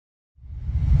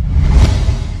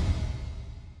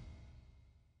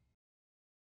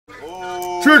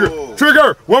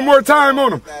Trigger, one more time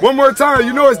on him. One more time.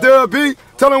 You know it's Dub B.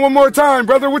 Tell him one more time,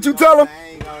 brother. What you tell him?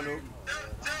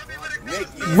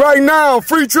 Right now,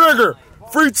 free Trigger.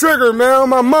 Free Trigger, man, on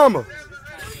my mama.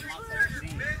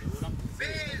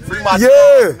 Free my yeah.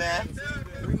 dog, man.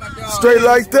 Straight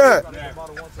like that.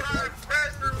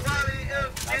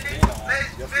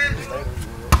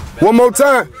 One more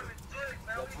time.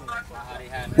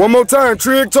 One more time,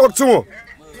 Trig, talk to him.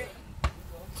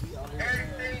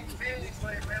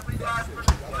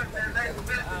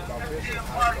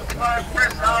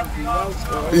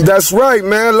 That's right,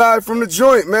 man. Live from the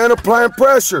joint, man. Applying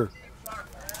pressure.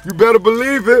 You better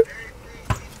believe it.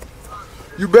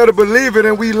 You better believe it,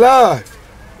 and we live.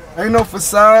 Ain't no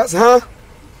facades, huh?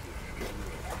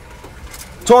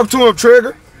 Talk to him,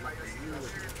 Trigger.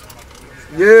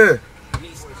 Yeah.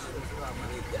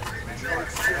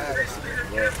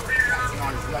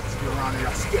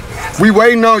 We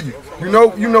waiting on you. You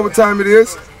know what time it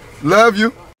is. Love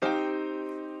you.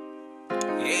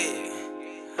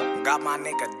 Yeah. Got my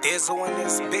nigga Dizzle in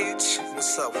this bitch.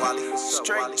 What's up, Wally?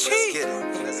 Straight cheap.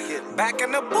 Let's get it. Back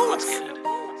in the booth.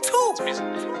 Two.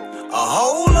 A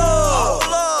whole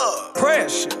up.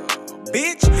 Pressure.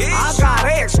 Bitch, I got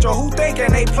extra who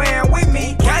thinking they playing with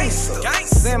me.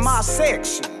 Gangsters in my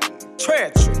section.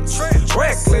 Treacherous.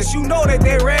 Reckless, you know that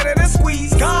they ready to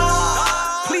squeeze.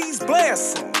 God, please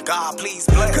bless them. God, please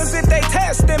bless. Cause if they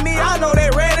testing me, I know they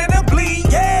ready to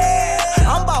bleed. Yeah,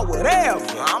 I'm about whatever.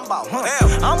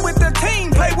 I'm with the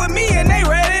team, play with me and they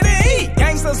ready to eat.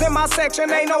 Gangsters in my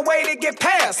section, ain't no way to get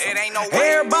past them. It ain't no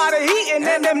way. Everybody eating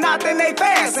and them not, then they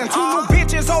fasting. Two new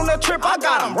bitches on the trip, I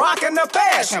got them rocking the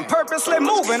fashion. Purposely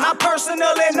moving, I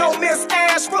personally know Miss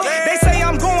Ashford. They say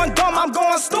I'm going dumb, I'm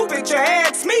going stupid, you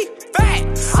ask me.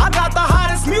 Facts. I got the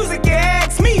hottest music, you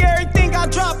ask me. Everything I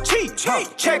drop cheap.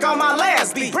 Check out my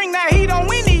last beat. Bring that heat on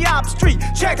any op street.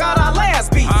 Check out our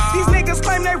last beat. These niggas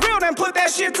claim they real, then put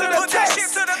that shit to the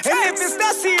test. And if it's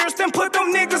that serious, then put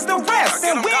them niggas to rest.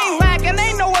 And we ain't lacking,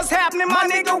 they know what's happening, my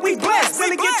nigga, we blessed.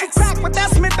 Really get you cracked with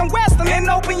that Smith & Wesson and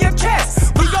open your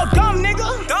chest. We go dumb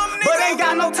nigga, but ain't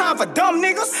got no time for dumb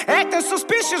niggas. Acting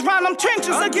suspicious round them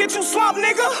trenches will get you slumped,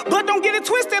 nigga. But don't get it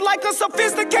twisted like a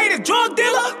sophisticated drug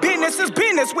dealer. Business is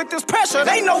business with this pressure,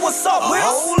 they know what's up with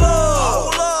us.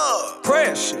 Hold up.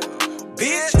 Pressure.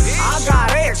 Bitch, I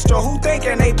got extra who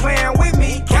thinking they playing with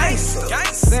me.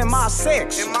 Gangsters in my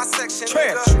section.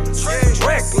 Treacherous.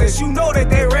 Reckless, you know that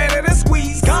they ready to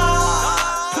squeeze.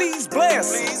 God, please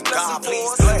bless. God,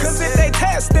 please bless. Cause if they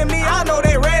testing me, I know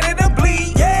they ready to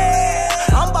bleed. Yeah,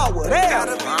 I'm about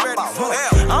whatever.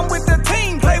 I'm with the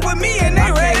team, play with me and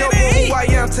they ready to eat. Who I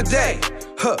am today.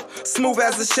 Smooth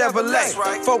as a Chevrolet.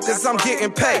 Focus, I'm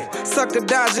getting paid. Sucker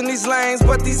dodging these lanes,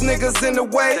 but these niggas in the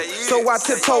way. So I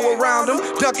tiptoe around them,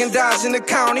 duck and dodge in the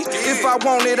county. If I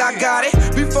want it, I got it.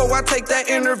 Before I take that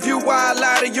interview, why I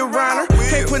lie to your honor?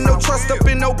 Can't put no trust up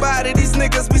in nobody, these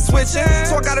niggas be switching.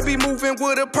 So I gotta be moving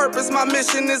with a purpose, my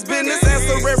mission is business.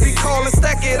 Answer every call and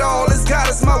stack it all, as God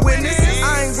is my witness.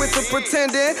 I ain't with the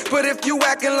pretending, but if you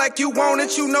acting like you want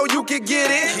it, you know you can get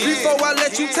it. Before I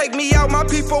let you take me out, my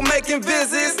people making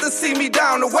visits to see me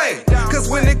down the way. Cause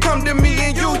when it come to me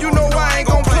and you know I ain't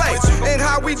gon' play. And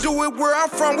how we do it where I'm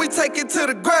from, we take it to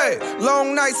the grave.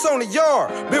 Long nights on the yard,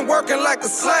 been working like a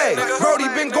slave. Brody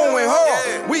been going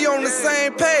hard, we on the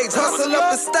same page. Hustle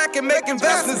up the stack and make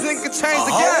investments and can change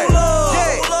the game.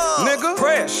 Yeah, nigga.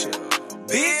 Pressure.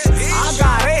 Bitch, I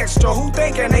got extra who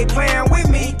thinking they playing with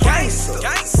me.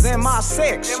 Gangsters in my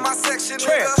section.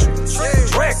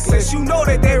 Treacherous. Reckless, you know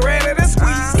that they ready to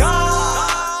squeeze.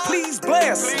 God, please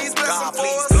bless. God,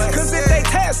 please bless. Cause if they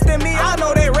testing me, I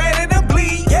know they ready to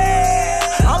bleed. Yeah,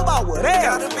 I'm about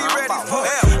whatever.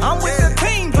 I'm with the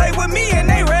team, play with me and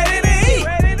they ready to eat.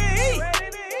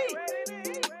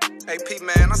 Hey P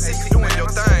man, I see you doing your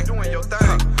thing.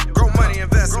 Grow money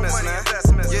investments, man.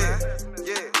 Yeah.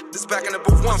 This back in the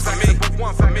booth, one for me.